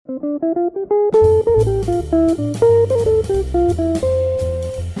Welcome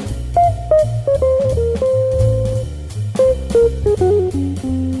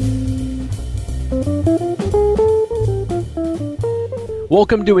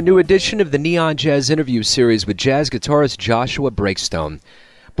to a new edition of the Neon Jazz Interview Series with jazz guitarist Joshua Breakstone.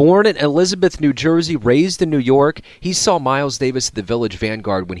 Born in Elizabeth, New Jersey, raised in New York, he saw Miles Davis at the Village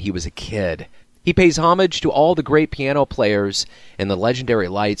Vanguard when he was a kid. He pays homage to all the great piano players and the legendary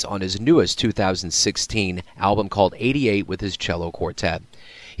lights on his newest 2016 album called 88 with his cello quartet.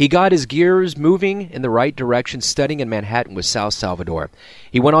 He got his gears moving in the right direction studying in Manhattan with South Salvador.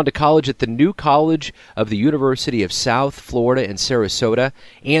 He went on to college at the New College of the University of South Florida in Sarasota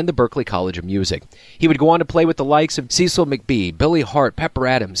and the Berklee College of Music. He would go on to play with the likes of Cecil McBee, Billy Hart, Pepper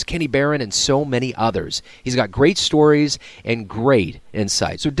Adams, Kenny Barron, and so many others. He's got great stories and great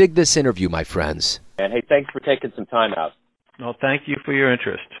insight. So dig this interview, my friends. And hey, thanks for taking some time out. Well, thank you for your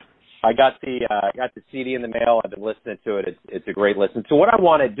interest. I got the CD in the mail. I've been listening to it. It's a great listen. So what I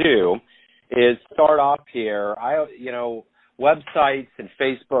want to do is start off here. Websites and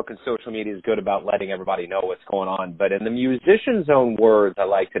Facebook and social media is good about letting everybody know what's going on. But in the musician's own words, I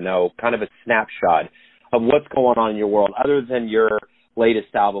like to know kind of a snapshot of what's going on in your world, other than your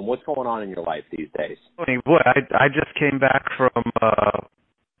latest album. What's going on in your life these days? Boy, I just came back from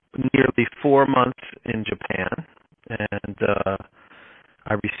nearly 4 months in Japan, and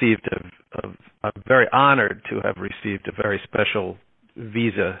I received I'm very honored to have received a very special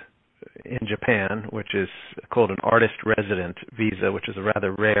visa in Japan, which is called an artist resident visa, which is a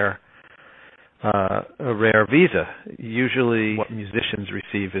rather rare visa. Usually what musicians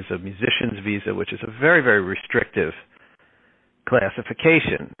receive is a musician's visa, which is a very, very restrictive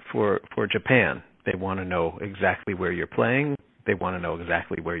classification for Japan. They want to know exactly where you're playing. They want to know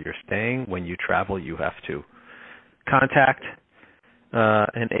exactly where you're staying. When you travel, you have to contact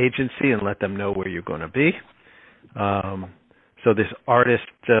an agency and let them know where you're going to be. So this artist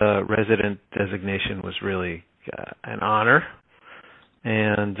resident designation was really an honor,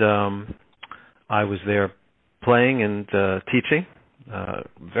 and I was there playing and teaching.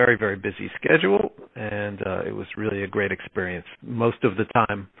 Very, very busy schedule, and it was really a great experience. Most of the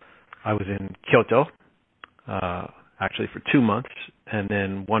time I was in Kyoto, actually for 2 months, and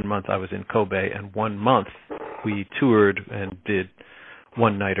then 1 month I was in Kobe, and 1 month we toured and did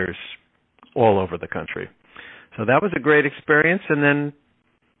one-nighters all over the country. So that was a great experience, and then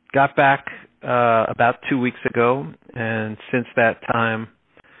got back about 2 weeks ago, and since that time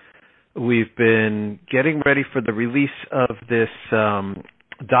we've been getting ready for the release of this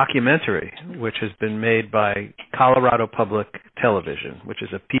documentary, which has been made by Colorado Public Television, which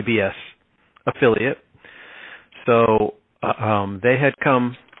is a PBS affiliate. So they had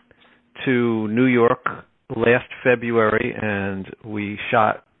come to New York last February, and we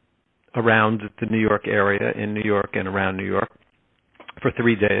shot around the New York area, in New York and around New York, for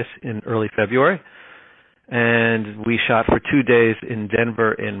 3 days in early February. And we shot for 2 days in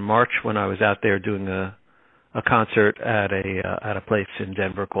Denver in March, when I was out there doing a concert at a place in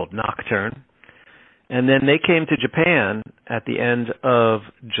Denver called Nocturne. And then they came to Japan at the end of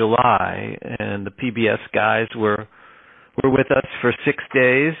July, and the PBS guys were with us for 6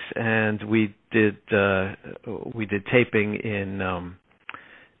 days, and we did taping in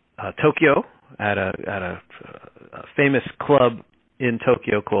Tokyo at a famous club in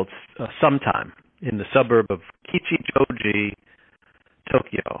Tokyo called Sometime, in the suburb of Kichijoji,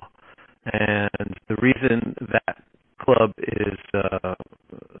 Tokyo. And the reason that club is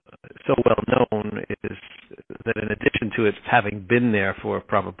so well known is that, in addition to it having been there for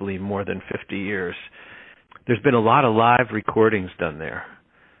probably more than 50 years, there's been a lot of live recordings done there.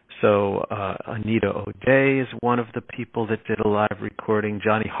 So Anita O'Day is one of the people that did a live recording,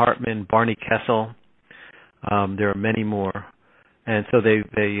 Johnny Hartman, Barney Kessel. There are many more. And so the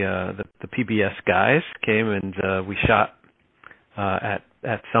PBS guys came, and we shot at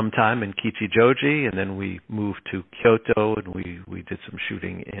Sometime in Kichijoji, and then we moved to Kyoto, and we did some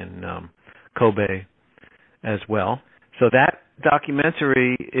shooting in Kobe as well. So that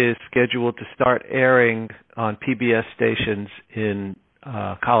documentary is scheduled to start airing on PBS stations in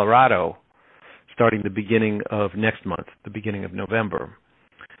Colorado starting the beginning of next month, the beginning of November.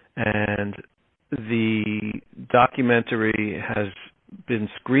 And the documentary has been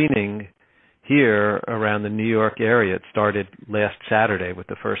screening here around the New York area. It started last Saturday with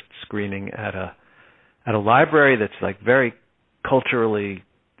the first screening at a library that's like very culturally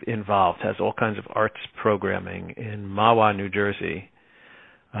involved, has all kinds of arts programming in Mahwah, New Jersey.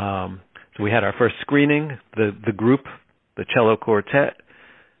 So we had our first screening. The group, the cello quartet,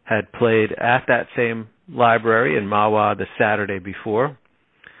 had played at that same library in Mahwah the Saturday before.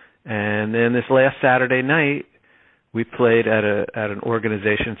 And then this last Saturday night, we played at an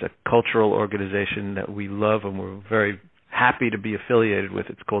organization. It's a cultural organization that we love and we're very happy to be affiliated with.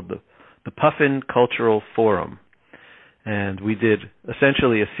 It's called the Puffin Cultural Forum. And we did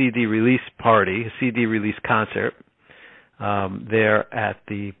essentially a CD release party, a CD release concert there at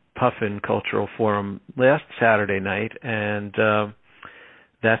the Puffin Cultural Forum last Saturday night. And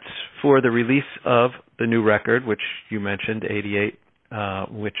that's for the release of the new record, which you mentioned, 88,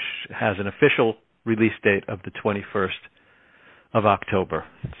 which has an official release date of the 21st of October.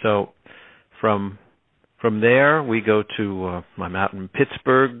 So from there, we go to I'm out in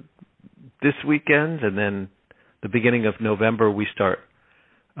Pittsburgh this weekend, and then the beginning of November, we start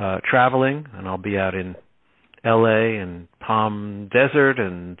traveling, and I'll be out in L.A. and Palm Desert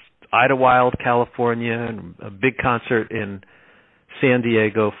and Idlewild, California, and a big concert in San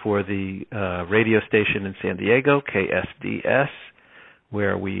Diego for the radio station in San Diego, KSDS,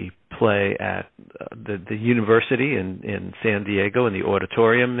 where we play at the university in San Diego in the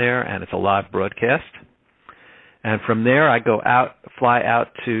auditorium there, and it's a live broadcast. And from there, I fly out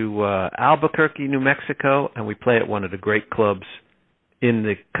to Albuquerque, New Mexico, and we play at one of the great clubs in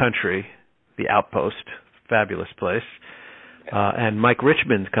the country, the Outpost, fabulous place. And Mike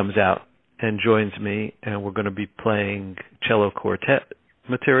Richmond comes out and joins me, and we're going to be playing cello quartet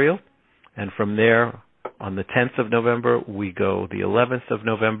material. And from there, on the 10th of November, we go the 11th of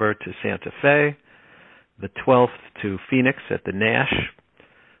November to Santa Fe, the 12th to Phoenix at the Nash,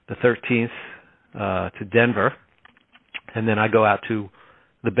 the 13th to Denver, and then I go out to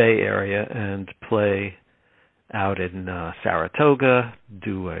the Bay Area and play out in Saratoga,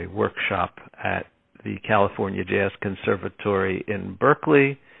 do a workshop at the California Jazz Conservatory in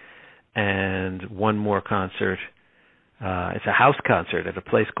Berkeley, and one more concert. It's a house concert at a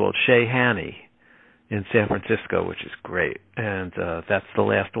place called Chez Hanny in San Francisco, which is great. And that's the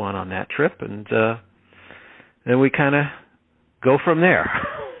last one on that trip, and then we kind of go from there.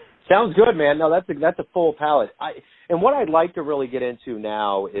 Sounds good, man. No, that's a full palette. And what I'd like to really get into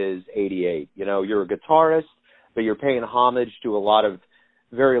now is 88. You know, you're a guitarist, but you're paying homage to a lot of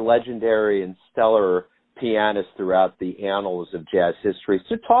very legendary and stellar pianists throughout the annals of jazz history.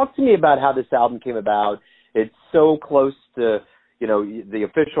 So talk to me about how this album came about. It's so close to, you know, the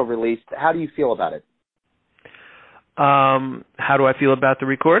official release. How do you feel about it? How do I feel about the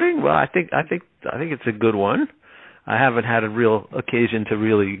recording? Well, I think it's a good one. I haven't had a real occasion to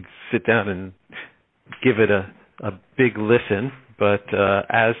really sit down and give it a big listen, but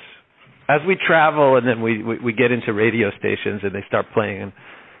as we travel and then we get into radio stations and they start playing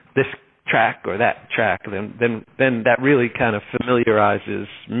this track or that track, then that really kind of familiarizes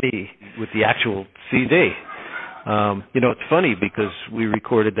me with the actual CD. You know, it's funny because we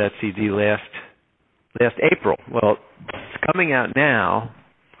recorded that CD last April. Well, it's coming out now,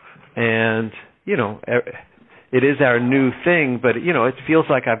 and you know, it is our new thing, but you know, it feels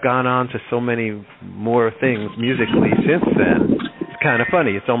like I've gone on to so many more things musically since then. It's kind of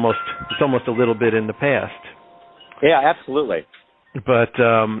funny. It's almost a little bit in the past. Yeah, absolutely. But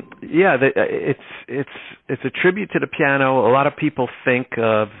yeah, it's a tribute to the piano. A lot of people think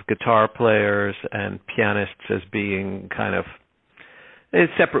of guitar players and pianists as being kind of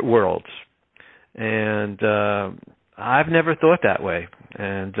separate worlds, and I've never thought that way.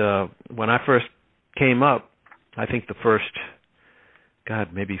 And when I first came up, I think the first,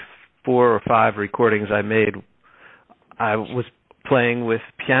 maybe 4 or 5 recordings I made, I was playing with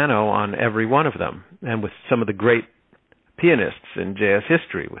piano on every one of them, and with some of the great pianists in jazz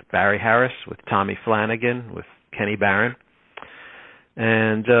history, with Barry Harris, with Tommy Flanagan, with Kenny Barron.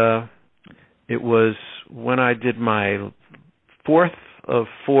 And it was when I did my 4th of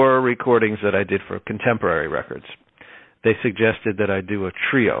 4 recordings that I did for Contemporary Records, they suggested that I do a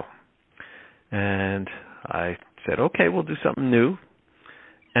trio. And I said, okay, we'll do something new.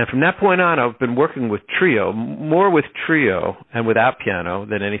 And from that point on, I've been working with trio, more with trio and without piano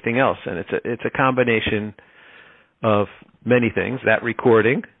than anything else. And it's a combination of many things, that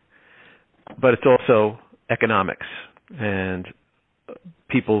recording, but it's also economics. And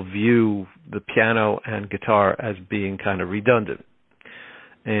people view the piano and guitar as being kind of redundant.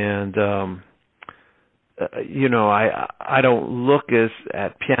 And you know, I don't look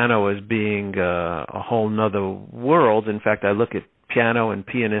at piano as being a whole nother world. In fact, I look at piano and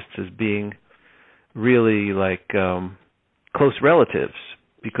pianists as being really like close relatives,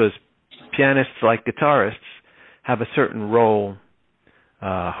 because pianists, like guitarists, have a certain role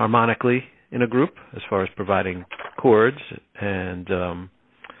harmonically in a group as far as providing chords, and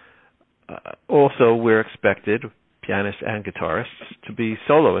also we're expected, pianists and guitarists, to be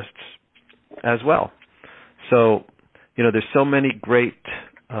soloists as well. So, you know, there's so many great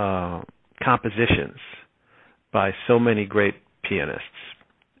compositions by so many great pianists.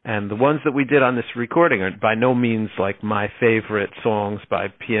 And the ones that we did on this recording are by no means like my favorite songs by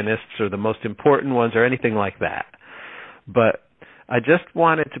pianists or the most important ones or anything like that. But I just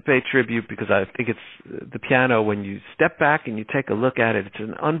wanted to pay tribute because I think it's the piano, when you step back and you take a look at it, it's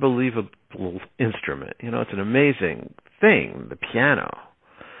an unbelievable instrument. You know, it's an amazing thing, the piano.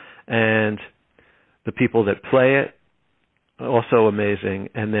 And the people that play it, also amazing.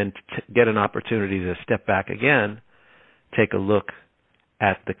 And then get an opportunity to step back again, take a look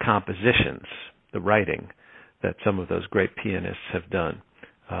at the compositions, the writing that some of those great pianists have done.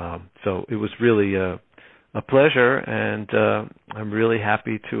 So it was really a pleasure, and I'm really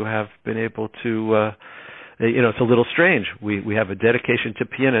happy to have been able to, it's a little strange. We have a dedication to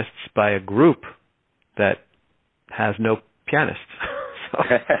pianists by a group that has no pianists. So,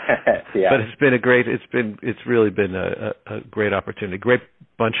 yeah. But it's really been a great opportunity, great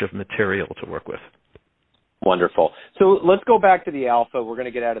bunch of material to work with. Wonderful. So let's go back to the Alpha. We're going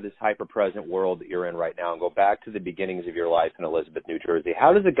to get out of this hyper-present world that you're in right now and go back to the beginnings of your life in Elizabeth, New Jersey.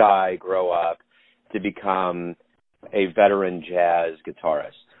 How does a guy grow up to become a veteran jazz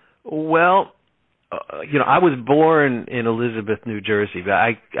guitarist? Well, I was born in Elizabeth, New Jersey, but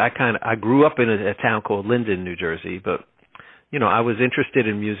I grew up in a town called Linden, New Jersey. But I was interested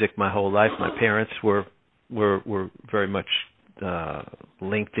in music my whole life. My parents were very much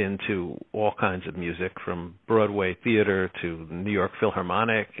linked into all kinds of music, from Broadway theater to the New York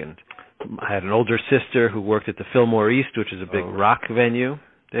Philharmonic, and I had an older sister who worked at the Fillmore East, which is a big rock venue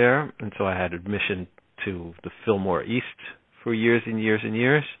there, and so I had admission to the Fillmore East for years and years and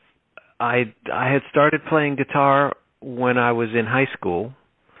years. I had started playing guitar when I was in high school,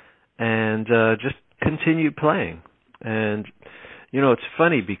 and just continued playing. And it's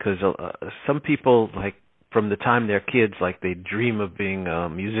funny because some people, like, from the time they're kids, like, they dream of being a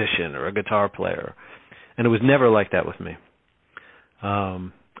musician or a guitar player, and it was never like that with me.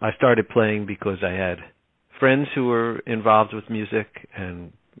 I started playing because I had friends who were involved with music,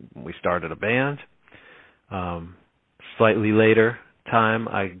 and we started a band. Slightly later time,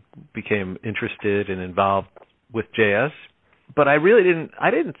 I became interested and involved with jazz, but I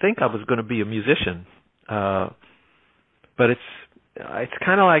didn't think I was going to be a musician. But it's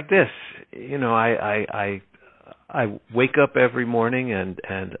kind of like this, I wake up every morning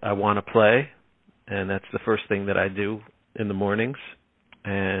and I want to play, and that's the first thing that I do in the mornings.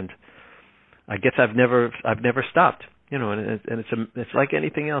 And I guess I've never stopped, and it's like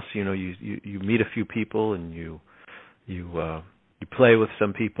anything else, you meet a few people and you play with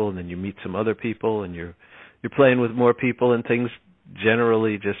some people, and then you meet some other people, and you're playing with more people, and things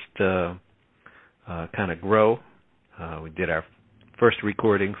generally just kind of grow. We did our first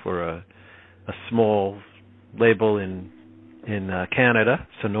recording for a small label in Canada,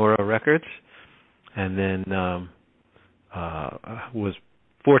 Sonora Records, and then was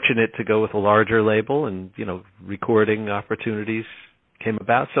fortunate to go with a larger label, and recording opportunities came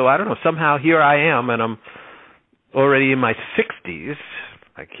about. So I don't know, somehow here I am, and I'm already in my 60s.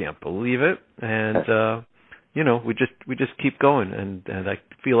 I can't believe it. And we just keep going, and I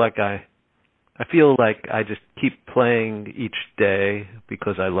feel like I just keep playing each day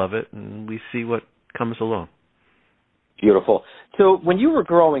because I love it, and we see what comes along. Beautiful. So when you were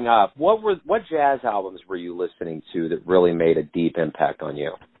growing up, what jazz albums were you listening to that really made a deep impact on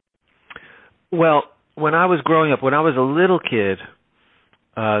you? Well, when I was growing up, when I was a little kid,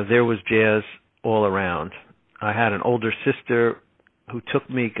 there was jazz all around. I had an older sister who took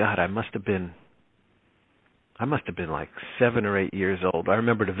me, God, I must have been like 7 or 8 years old. I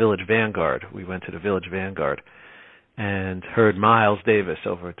remember the Village Vanguard. We went to the Village Vanguard and heard Miles Davis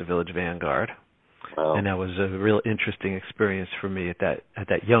over at the Village Vanguard. Wow. And that was a real interesting experience for me at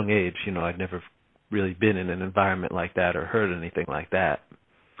that young age. I'd never really been in an environment like that or heard anything like that.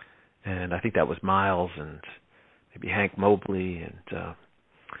 And I think that was Miles and maybe Hank Mobley, and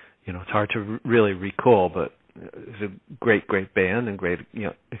it's hard to really recall, but it was a great band and great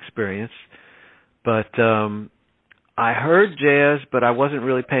experience. But I heard jazz, but I wasn't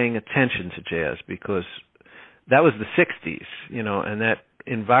really paying attention to jazz because that was the 60s, and that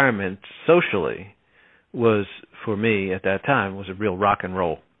environment socially was, for me at that time, was a real rock and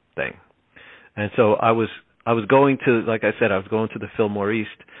roll thing. And so I was going to, like I said, I was going to the Fillmore East.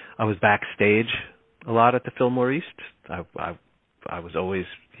 I was backstage a lot at the Fillmore East. I was always,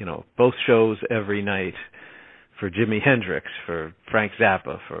 both shows every night, for Jimi Hendrix, for Frank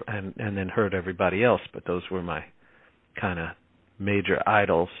Zappa, and then heard everybody else. But those were my kind of major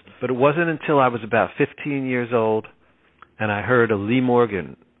idols. But it wasn't until I was about 15 years old, and I heard a Lee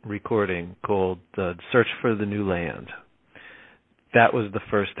Morgan recording called "Search for the New Land." that was the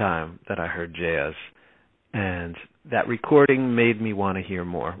first time that I heard jazz, and that recording made me want to hear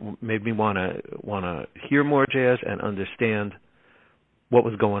more. Made me want to hear more jazz and understand what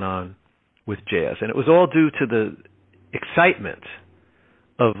was going on with jazz. And it was all due to the excitement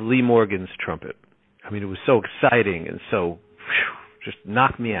of Lee Morgan's trumpet. I mean, it was so exciting and so just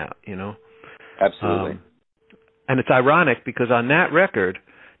knocked me out, you know. Absolutely. And it's ironic because on that record,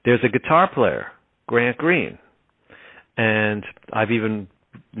 there's a guitar player, Grant Green. And I've even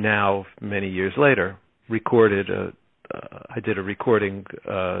now, many years later, I did a recording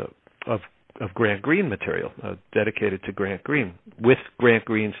of Grant Green material dedicated to Grant Green with Grant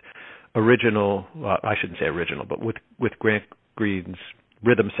Green's original, I shouldn't say original, but with Grant Green's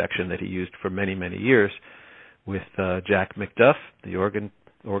rhythm section that he used for many, many years with Jack McDuff, the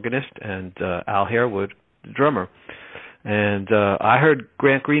organist, and Al Harewood, the drummer. And I heard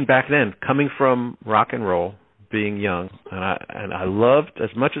Grant Green back then, coming from rock and roll, being young, and I loved,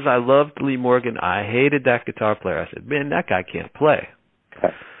 as much as I loved Lee Morgan, I hated that guitar player. I said, man, that guy can't play.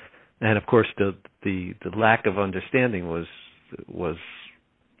 And of course, the lack of understanding was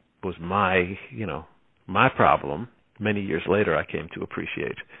my problem. Many years later, I came to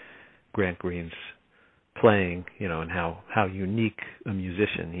appreciate Grant Green's playing, and how unique a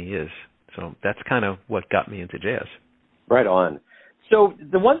musician he is. So that's kind of what got me into jazz. Right on. So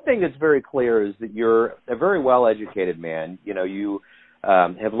the one thing that's very clear is that you're a very well-educated man. You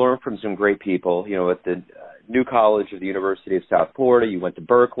have learned from some great people. At the New College of the University of South Florida, you went to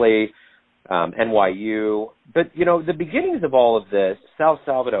Berkeley, NYU. But, the beginnings of all of this, Sal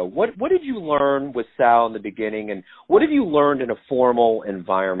Salvador, what did you learn with Sal in the beginning, and what have you learned in a formal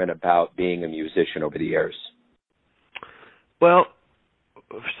environment about being a musician over the years? Well,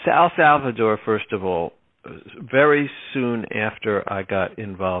 Sal Salvador, first of all, very soon after I got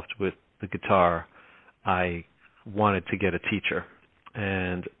involved with the guitar, I wanted to get a teacher,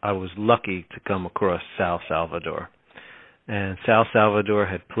 and I was lucky to come across Sal Salvador. And Sal Salvador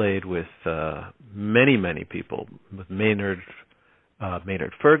had played with many, many people, with Maynard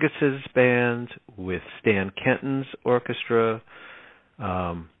Fergus's band, with Stan Kenton's orchestra.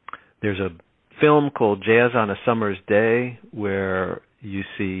 There's a film called Jazz on a Summer's Day where you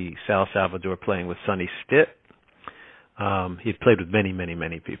see Sal Salvador playing with Sonny Stitt. He had played with many, many,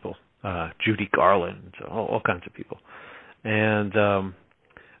 many people, Judy Garland, all kinds of people. And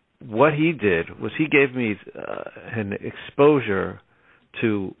what he did was he gave me an exposure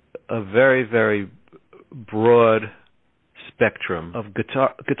to a very, very broad spectrum of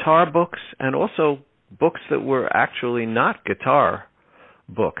guitar books, and also books that were actually not guitar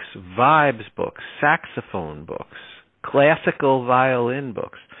books, vibes books, saxophone books, classical violin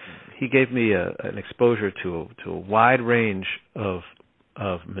books. He gave me an exposure to a wide range of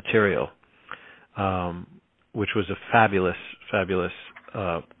material, which was a fabulous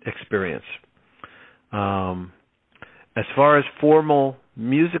experience. As far as formal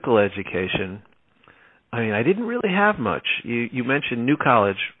musical education, I mean, I didn't really have much. You mentioned New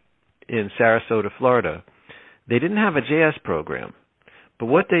College in Sarasota, Florida. They didn't have a jazz program, but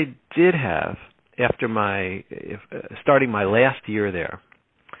what they did have after starting my last year there,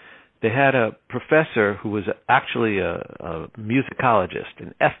 they had a professor who was actually a musicologist,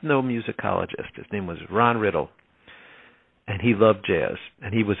 an ethnomusicologist. His name was Ron Riddle. And he loved jazz,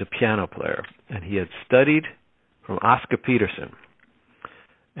 and he was a piano player, and he had studied from Oscar Peterson.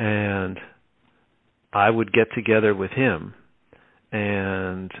 And I would get together with him,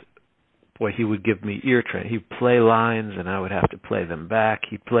 and boy, he would give me ear training. He'd play lines, and I would have to play them back.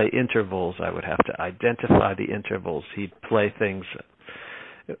 He'd play intervals. I would have to identify the intervals. He'd play things,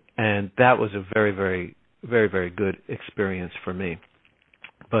 and that was a very, very, very, very good experience for me.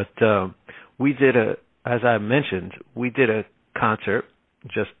 But as I mentioned, we did a concert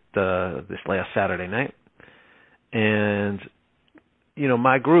just this last Saturday night. And,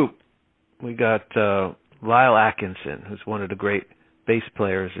 my group, we got Lyle Atkinson, who's one of the great bass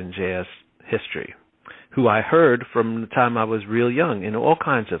players in jazz history, who I heard from the time I was real young in all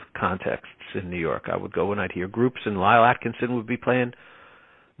kinds of contexts in New York. I would go and I'd hear groups, and Lyle Atkinson would be playing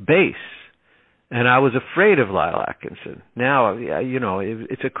bass. And I was afraid of Lyle Atkinson. Now,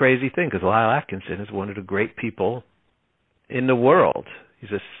 it's a crazy thing because Lyle Atkinson is one of the great people in the world. He's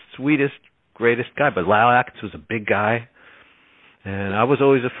the sweetest, greatest guy. But Lyle Atkinson was a big guy, and I was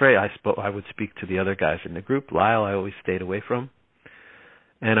always afraid. I would speak to the other guys in the group. Lyle, I always stayed away from.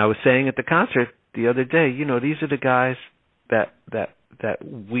 And I was saying at the concert the other day, these are the guys that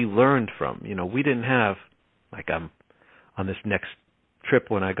we learned from. We didn't have, I'm on this next trip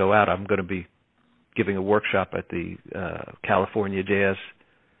when I go out, I'm going to be giving a workshop at the California Jazz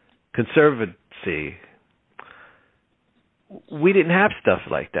Conservancy. we didn't have stuff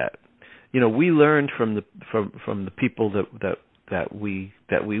like that. We learned from the people that we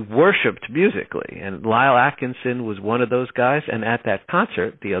worshipped musically, and Lyle Atkinson was one of those guys. And at that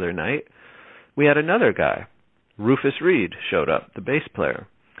concert the other night, we had another guy, Rufus Reed, showed up, the bass player.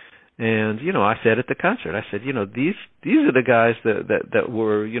 And I said at the concert, I said, these are the guys that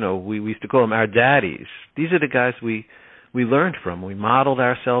were, we used to call them our daddies. These are the guys we learned from. We modeled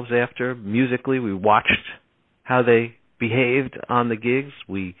ourselves after musically. We watched how they behaved on the gigs.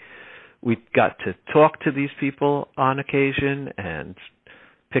 We got to talk to these people on occasion and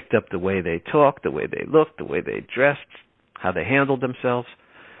picked up the way they talked, the way they looked, the way they dressed, how they handled themselves,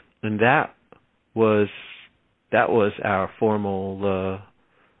 and that was our formal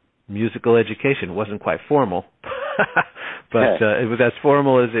musical education. It wasn't quite formal, but it was as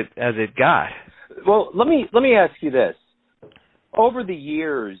formal as it got. Well, let me ask you this: over the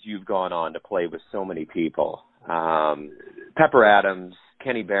years, you've gone on to play with so many people, Pepper Adams,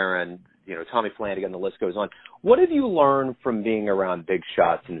 Kenny Barron, Tommy Flanagan. The list goes on. What have you learned from being around big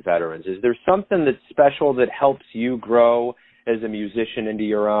shots and veterans? Is there something that's special that helps you grow as a musician into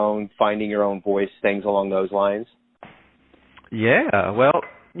your own, finding your own voice, things along those lines? Yeah, well,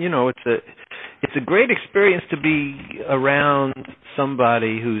 it's a great experience to be around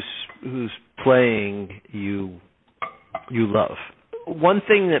somebody who's playing you love. One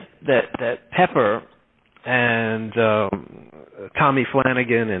thing that Pepper and Tommy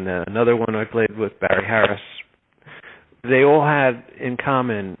Flanagan and another one I played with, Barry Harris, they all had in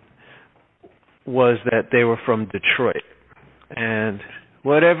common was that they were from Detroit. And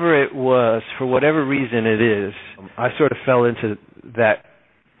whatever it was, for whatever reason it is, I sort of fell into that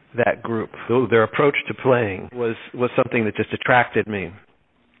group. So their approach to playing was something that just attracted me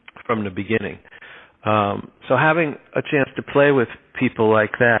from the beginning. So having a chance to play with people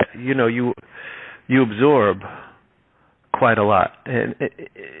like that, you absorb quite a lot. And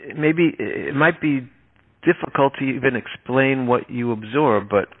it might be difficult to even explain what you absorb,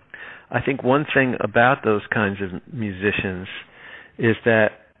 but I think one thing about those kinds of musicians is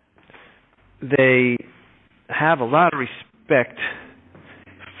that they have a lot of respect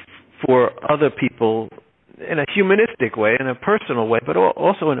for other people in a humanistic way, in a personal way, but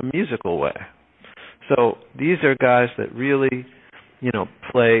also in a musical way. So these are guys that really,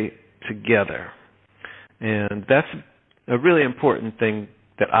 play together. And that's a really important thing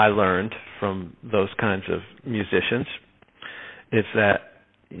that I learned from those kinds of musicians, is that,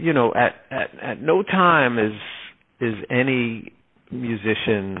 at no time is any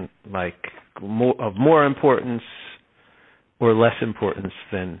musician of more importance or less importance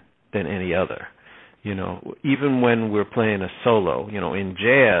than any other. Even when we're playing a solo, in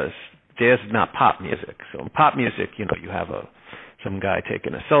jazz is not pop music. So in pop music, you have some guy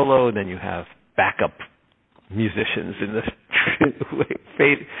taking a solo, and then you have backup musicians in the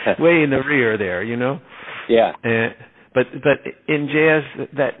way in the rear there, Yeah. But in jazz,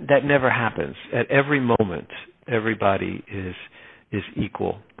 that never happens. At every moment, everybody is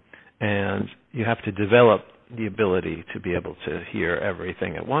equal, and you have to develop the ability to be able to hear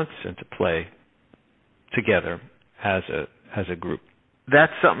everything at once and to play together as a group.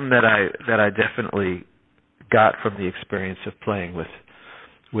 That's something that I definitely got from the experience of playing with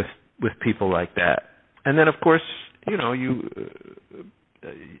people like that. And then, of course, you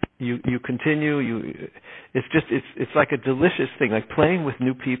continue. It's like a delicious thing, like playing with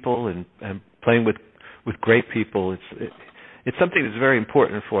new people and playing with great people. It's something that's very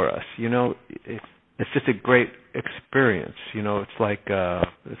important for us. It's just a great experience. It's like a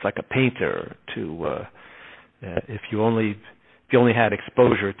painter if you only had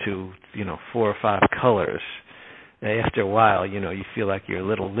exposure to 4 or 5 colors. After a while, you feel like you're a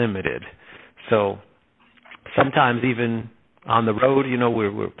little limited. So sometimes even on the road,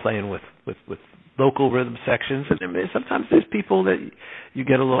 we're playing with local rhythm sections, and sometimes there's people that you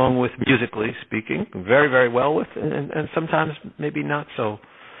get along with, musically speaking, very, very well with, and sometimes maybe not so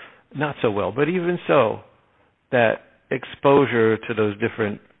well. But even so, that exposure to those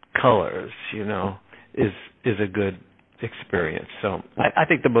different colors, is a good experience. So I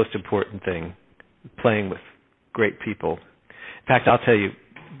think the most important thing, playing with great people. In fact, I'll tell you,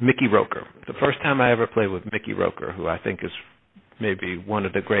 Mickey Roker. The first time I ever played with Mickey Roker, who I think is maybe one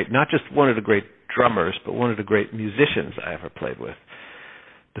of the great, not just one of the great drummers, but one of the great musicians I ever played with.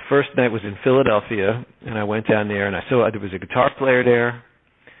 The first night was in Philadelphia, and I went down there, and I saw there was a guitar player there,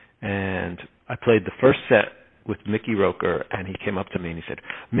 and I played the first set with Mickey Roker, and he came up to me and he said,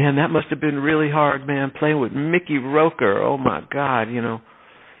 "Man, that must have been really hard, man, playing with Mickey Roker. Oh my God,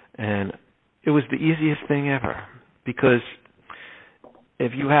 And it was the easiest thing ever, because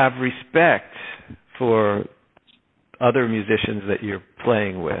if you have respect for other musicians that you're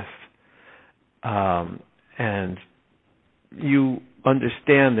playing with, and you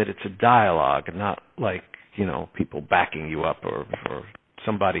understand that it's a dialogue and not like, people backing you up or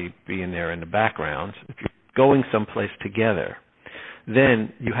somebody being there in the background. If you're going someplace together,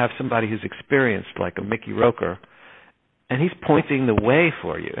 then you have somebody who's experienced, like a Mickey Roker, and he's pointing the way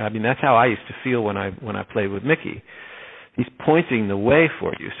for you. I mean, that's how I used to feel when I played with Mickey. He's pointing the way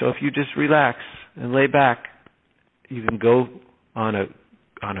for you. So if you just relax and lay back, you can go on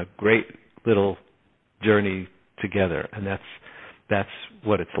a great little journey together, and that's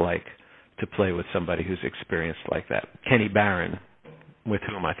what it's like to play with somebody who's experienced like that. Kenny Barron, with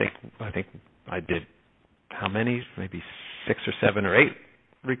whom I think I did how many? Maybe 6 or 7 or 8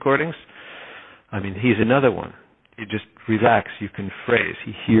 recordings. I mean, he's another one. You just relax. You can phrase.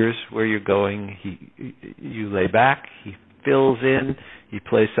 He hears where you're going. You lay back. He fills in. He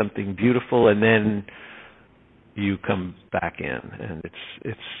plays something beautiful, and then you come back in, and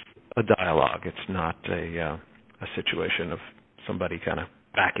it's a dialogue. It's not a situation of somebody kind of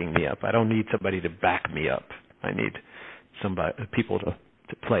backing me up. I don't need somebody to back me up. I need people to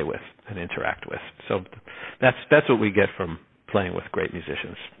play with and interact with. So that's what we get from playing with great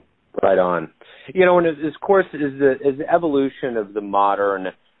musicians. Right on. And of course, as the evolution of the modern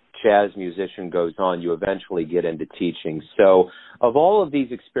jazz musician goes on, you eventually get into teaching. So of all of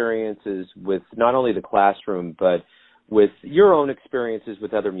these experiences with not only the classroom, but with your own experiences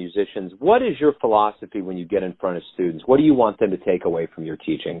with other musicians, what is your philosophy when you get in front of students? What do you want them to take away from your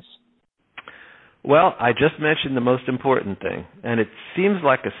teachings? Well, I just mentioned the most important thing, and it seems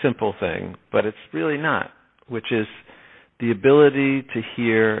like a simple thing, but it's really not, which is the ability to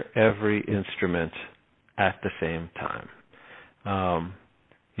hear every instrument at the same time.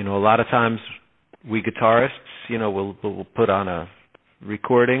 A lot of times we guitarists, we'll put on a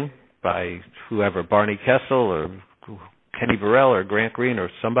recording by whoever, Barney Kessel or Kenny Burrell or Grant Green or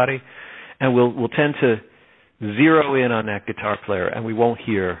somebody, and we'll tend to zero in on that guitar player, and we won't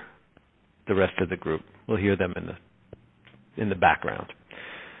hear the rest of the group. We'll hear them in the background.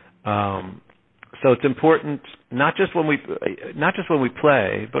 So it's important not just when we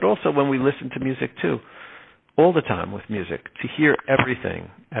play, but also when we listen to music too, all the time with music, to hear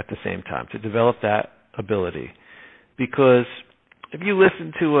everything at the same time, to develop that ability. Because if you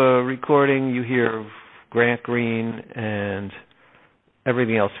listen to a recording, you hear Grant Green and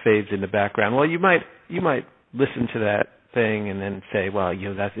everything else fades in the background. Well, you might listen to that thing and then say, well,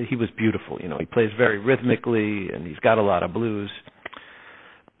 he was beautiful. He plays very rhythmically and he's got a lot of blues.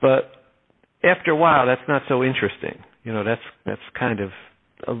 But after a while, that's not so interesting. That's kind of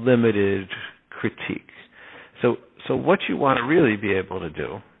a limited critique. So what you want to really be able to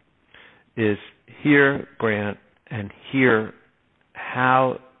do is hear Grant and hear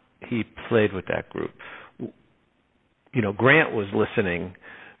how he played with that group. Grant was listening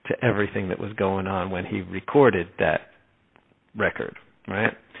to everything that was going on when he recorded that record,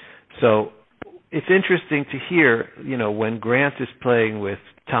 right? So it's interesting to hear, when Grant is playing with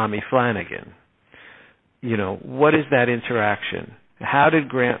Tommy Flanagan, what is that interaction? How did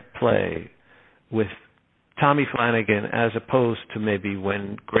Grant play with Tommy Flanagan as opposed to maybe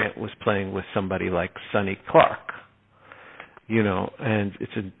when Grant was playing with somebody like Sonny Clark? And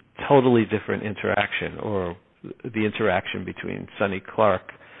it's a totally different interaction, or the interaction between Sonny Clark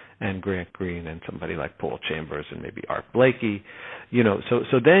and Grant Green and somebody like Paul Chambers and maybe Art Blakey.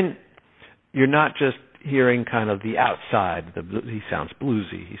 So then you're not just hearing kind of the outside. He sounds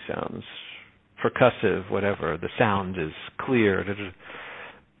bluesy, he sounds percussive, whatever. The sound is clear.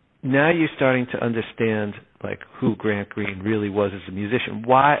 Now you're starting to understand like who Grant Green really was as a musician.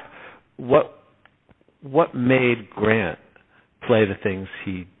 What made Grant play the things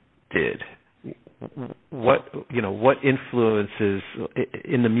he did? What influences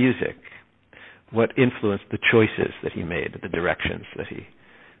in the music? What influenced the choices that he made, the directions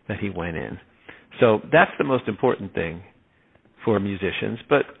that he went in? So that's the most important thing for musicians.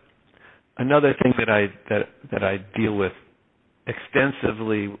 But another thing that I deal with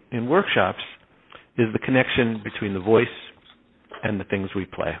extensively in workshops is the connection between the voice and the things we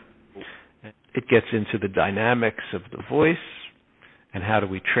play. It gets into the dynamics of the voice and how do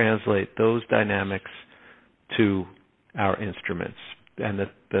we translate those dynamics to our instruments. And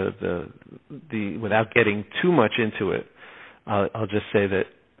the without getting too much into it, I'll just say that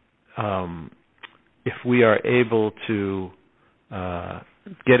if we are able to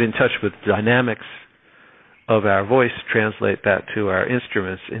get in touch with dynamics of our voice, translate that to our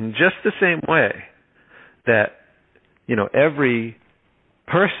instruments in just the same way that, every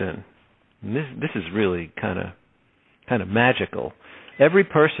person, and this is really kind of magical. Every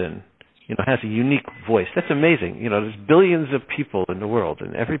person, has a unique voice. That's amazing. There's billions of people in the world,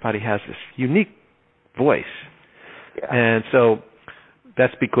 and everybody has this unique voice. Yeah. And so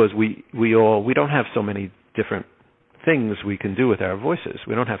that's because we don't have so many different things we can do with our voices.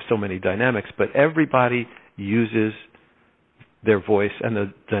 We don't have so many dynamics, but everybody uses their voice and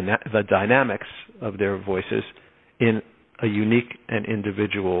the dynamics of their voices in a unique and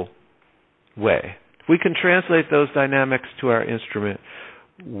individual way. If we can translate those dynamics to our instrument,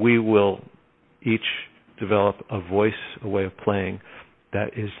 we will each develop a voice, a way of playing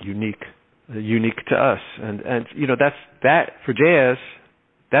that is unique to us. And that's for jazz.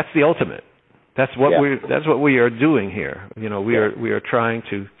 That's the ultimate. That's what we are doing here. We are trying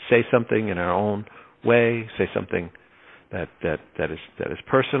to say something in our own way, say something that is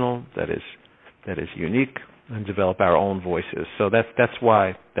personal, that is unique, and develop our own voices. So that's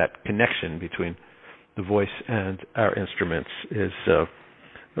why that connection between the voice and our instruments is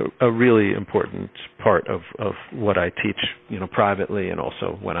a really important part of what I teach, privately, and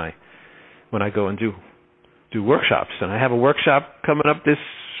also when I go and do workshops. And I have a workshop coming up this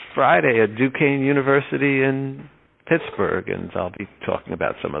Friday at Duquesne University in Pittsburgh, and I'll be talking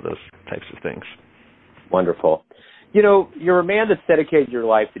about some of those types of things. Wonderful. You're a man that's dedicated your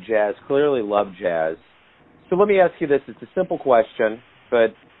life to jazz, clearly love jazz. So let me ask you this. It's a simple question,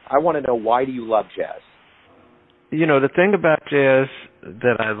 but I want to know, why do you love jazz? The thing about jazz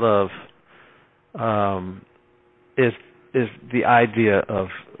that I love is the idea of,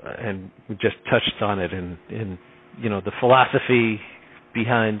 and we just touched on it in the philosophy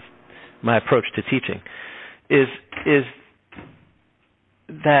behind my approach to teaching, is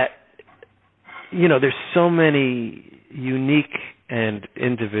that there's so many unique and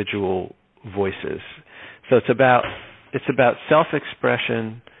individual voices. So it's about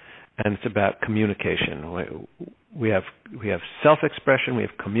self-expression, and it's about communication. We have self-expression. We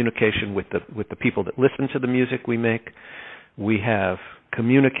have communication with the people that listen to the music we make. We have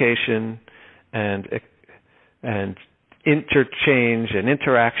communication and interchange and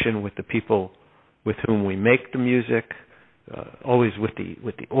interaction with the people with whom we make the music. Always with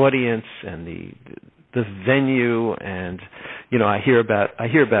the audience and the venue, and I hear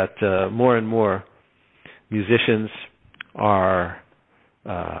about more and more musicians are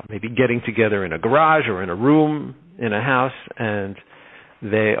maybe getting together in a garage or in a room in a house, and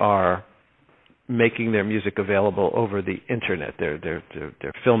they are making their music available over the internet. They're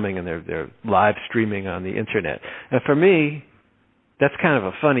filming and they're live streaming on the internet. And for me, that's kind of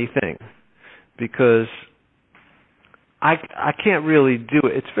a funny thing, because I can't really do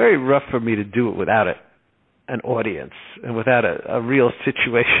it. It's very rough for me to do it without an audience and without a real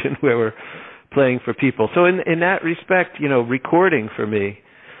situation where we're playing for people. So in that respect, recording for me,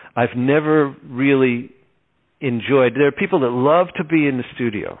 I've never really enjoyed. There are people that love to be in the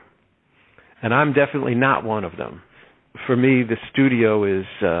studio, and I'm definitely not one of them. For me, the studio is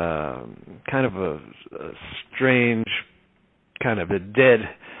kind of a strange, kind of a dead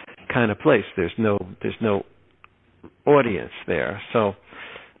kind of place. There's no audience there. So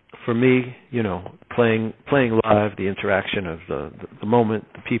for me, playing live, the interaction of the moment,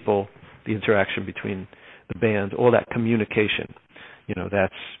 the people, the interaction between the band, all that communication,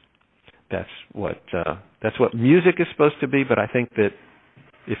 that's what music is supposed to be. But I think that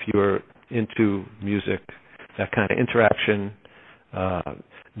if you're into music, that kind of interaction,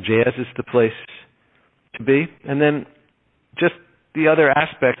 jazz is the place to be. And then just the other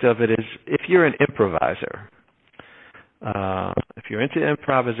aspect of it is, if you're an improviser, if you're into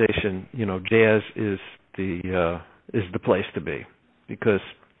improvisation, jazz is the place to be, because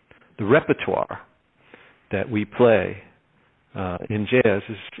the repertoire that we play in jazz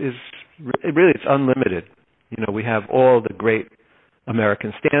is really, it's unlimited. We have all the great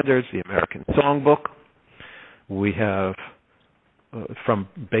American standards, the American Songbook. We have from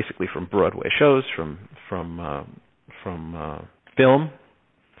Broadway shows, from film,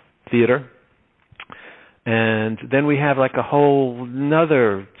 theater. And then we have like a whole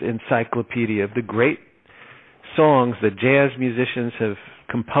another encyclopedia of the great songs that jazz musicians have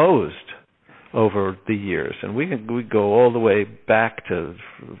composed over the years. And we go all the way back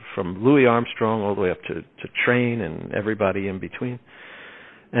from Louis Armstrong all the way up to Train and everybody in between.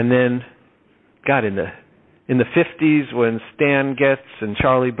 And then, God, in the 50s, when Stan Getz and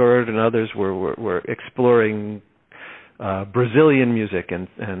Charlie Bird and others were exploring Brazilian music and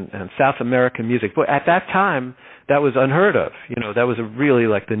South American music. But at that time, that was unheard of. That was really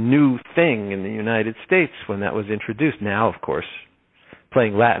like the new thing in the United States when that was introduced. Now, of course,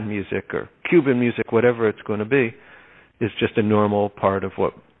 playing Latin music or Cuban music, whatever it's going to be, is just a normal part of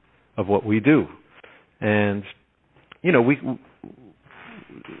what we do. And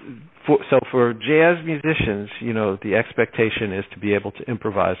for jazz musicians, the expectation is to be able to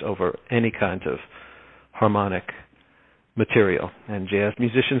improvise over any kind of harmonic material, and jazz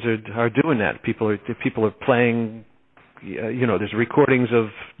musicians are doing that. People are playing. There's recordings of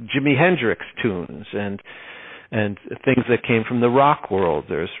Jimi Hendrix tunes and things that came from the rock world.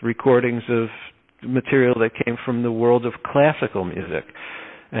 There's recordings of material that came from the world of classical music,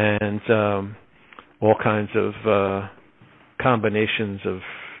 and all kinds of combinations of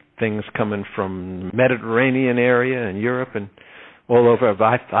things coming from the Mediterranean area and Europe and all over.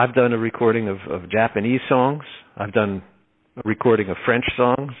 I've done a recording of Japanese songs. I've done a recording of French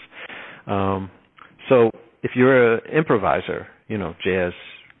songs. So if you're an improviser, jazz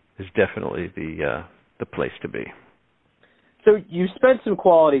is definitely the place to be. So you spent some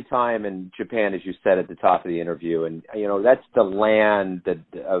quality time in Japan, as you said at the top of the interview, and that's the land that's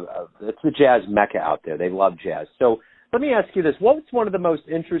the jazz mecca out there. They love jazz. So let me ask you this: what was one of the most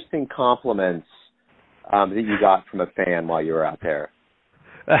interesting compliments that you got from a fan while you were out there?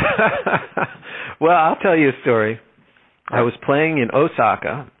 Well, I'll tell you a story. I was playing in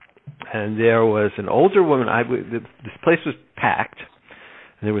Osaka, and there was an older woman. This place was packed,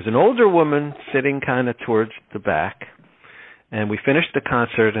 and there was an older woman sitting kind of towards the back. And we finished the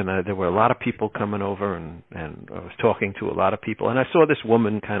concert, and there were a lot of people coming over, and I was talking to a lot of people. And I saw this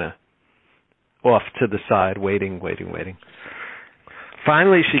woman kind of off to the side, waiting.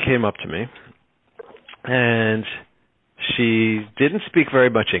 Finally, she came up to me, and she didn't speak very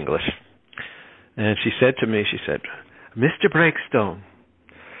much English. And she said to me, "Mr. Breakstone,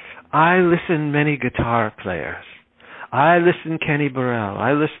 I listen many guitar players. I listen Kenny Burrell.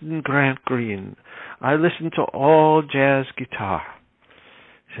 I listen Grant Green. I listen to all jazz guitar."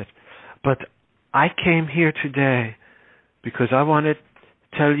 He said, "But I came here today because I want to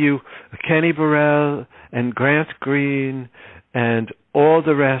tell you Kenny Burrell and Grant Green and all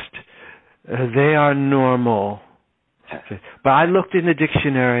the rest, they are normal. But I looked in the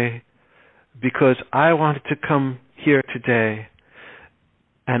dictionary because I wanted to come here today,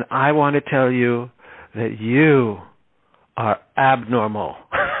 and I want to tell you that you are abnormal."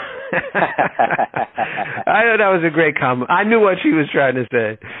 I thought that was a great comment. I knew what she was trying to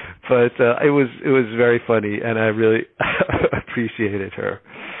say, but it was very funny, and I really appreciated her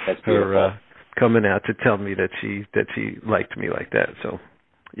coming out to tell me that she liked me like that. So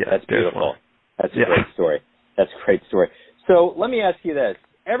yeah, that's beautiful. That's a great story. That's a great story. So let me ask you this: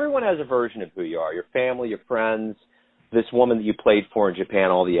 everyone has a version of who you are. Your family, your friends, this woman that you played for in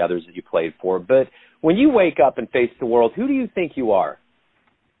Japan, all the others that you played for. But when you wake up and face the world, who do you think you are?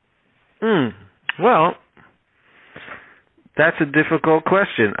 Well, that's a difficult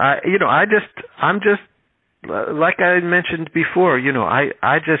question. I'm just like I mentioned before.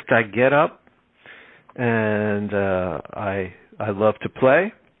 I get up and I love to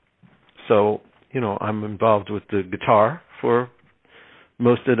play. So I'm involved with the guitar for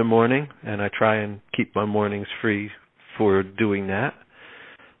most of the morning, and I try and keep my mornings free for doing that.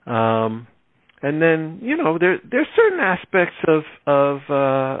 And then there's certain aspects of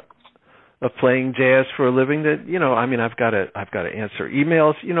playing jazz for a living that I've got to answer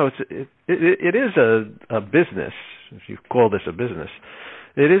emails. It is a business, if you call this a business.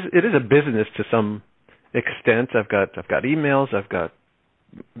 It is a business to some extent. I've got emails. I've got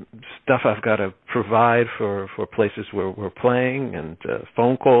stuff I've got to provide for places where we're playing, and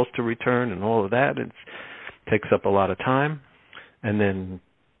phone calls to return, and all of that. It takes up a lot of time, and then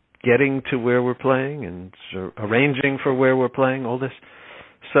getting to where we're playing and arranging for where we're playing. All this,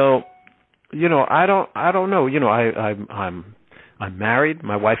 so. I don't know. I'm married.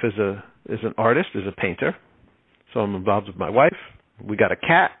 My wife is an artist, is a painter. So I'm involved with my wife. We got a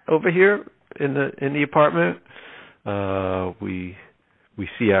cat over here in the apartment. We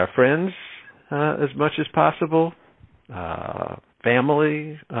see our friends as much as possible.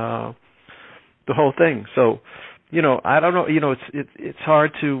 Family, the whole thing. So, I don't know. It's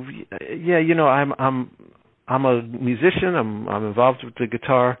hard to. Yeah, I'm a musician. I'm involved with the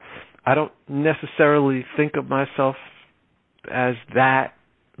guitar. I don't necessarily think of myself as that,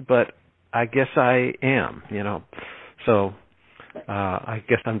 but I guess I am, So I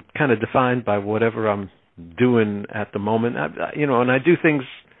guess I'm kind of defined by whatever I'm doing at the moment. And I do things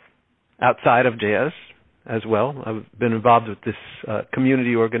outside of jazz as well. I've been involved with this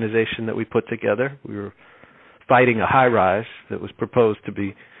community organization that we put together. We were fighting a high-rise that was proposed to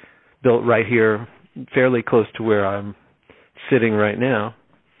be built right here, fairly close to where I'm sitting right now.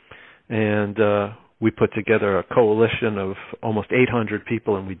 And we put together a coalition of almost 800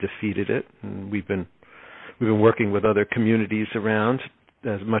 people, and we defeated it. And we've been working with other communities around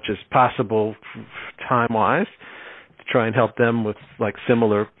as much as possible, time-wise, to try and help them with like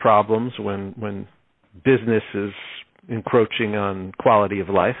similar problems when business is encroaching on quality of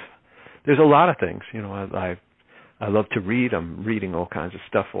life. There's a lot of things, I love to read. I'm reading all kinds of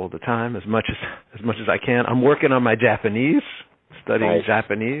stuff all the time, as much as I can. I'm working on my Japanese, studying Nice.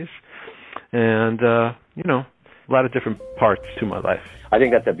 Japanese, and a lot of different parts to my life. I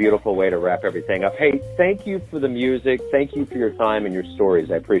think that's a beautiful way to wrap everything up. Hey, thank you for the music. Thank you for your time and your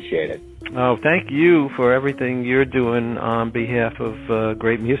stories. I appreciate it. Oh, thank you for everything you're doing on behalf of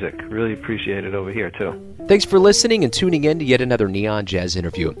great music. Really appreciate it over here, too. Thanks for listening and tuning in to yet another Neon Jazz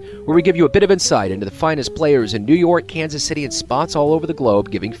interview, where we give you a bit of insight into the finest players in New York, Kansas City, and spots all over the globe,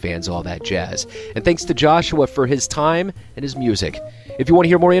 giving fans all that jazz. And thanks to Joshua for his time and his music. If you want to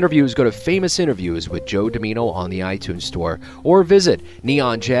hear more interviews, go to Famous Interviews with Joe Domino on the iTunes Store, or visit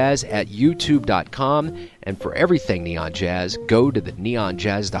Neon Jazz at youtube.com. And for everything Neon Jazz, go to the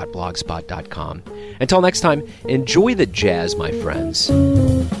neonjazz.blogspot.com. Until next time, enjoy the jazz, my friends.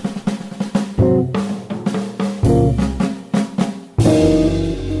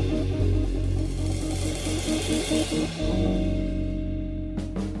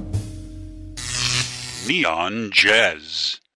 Neon Jazz.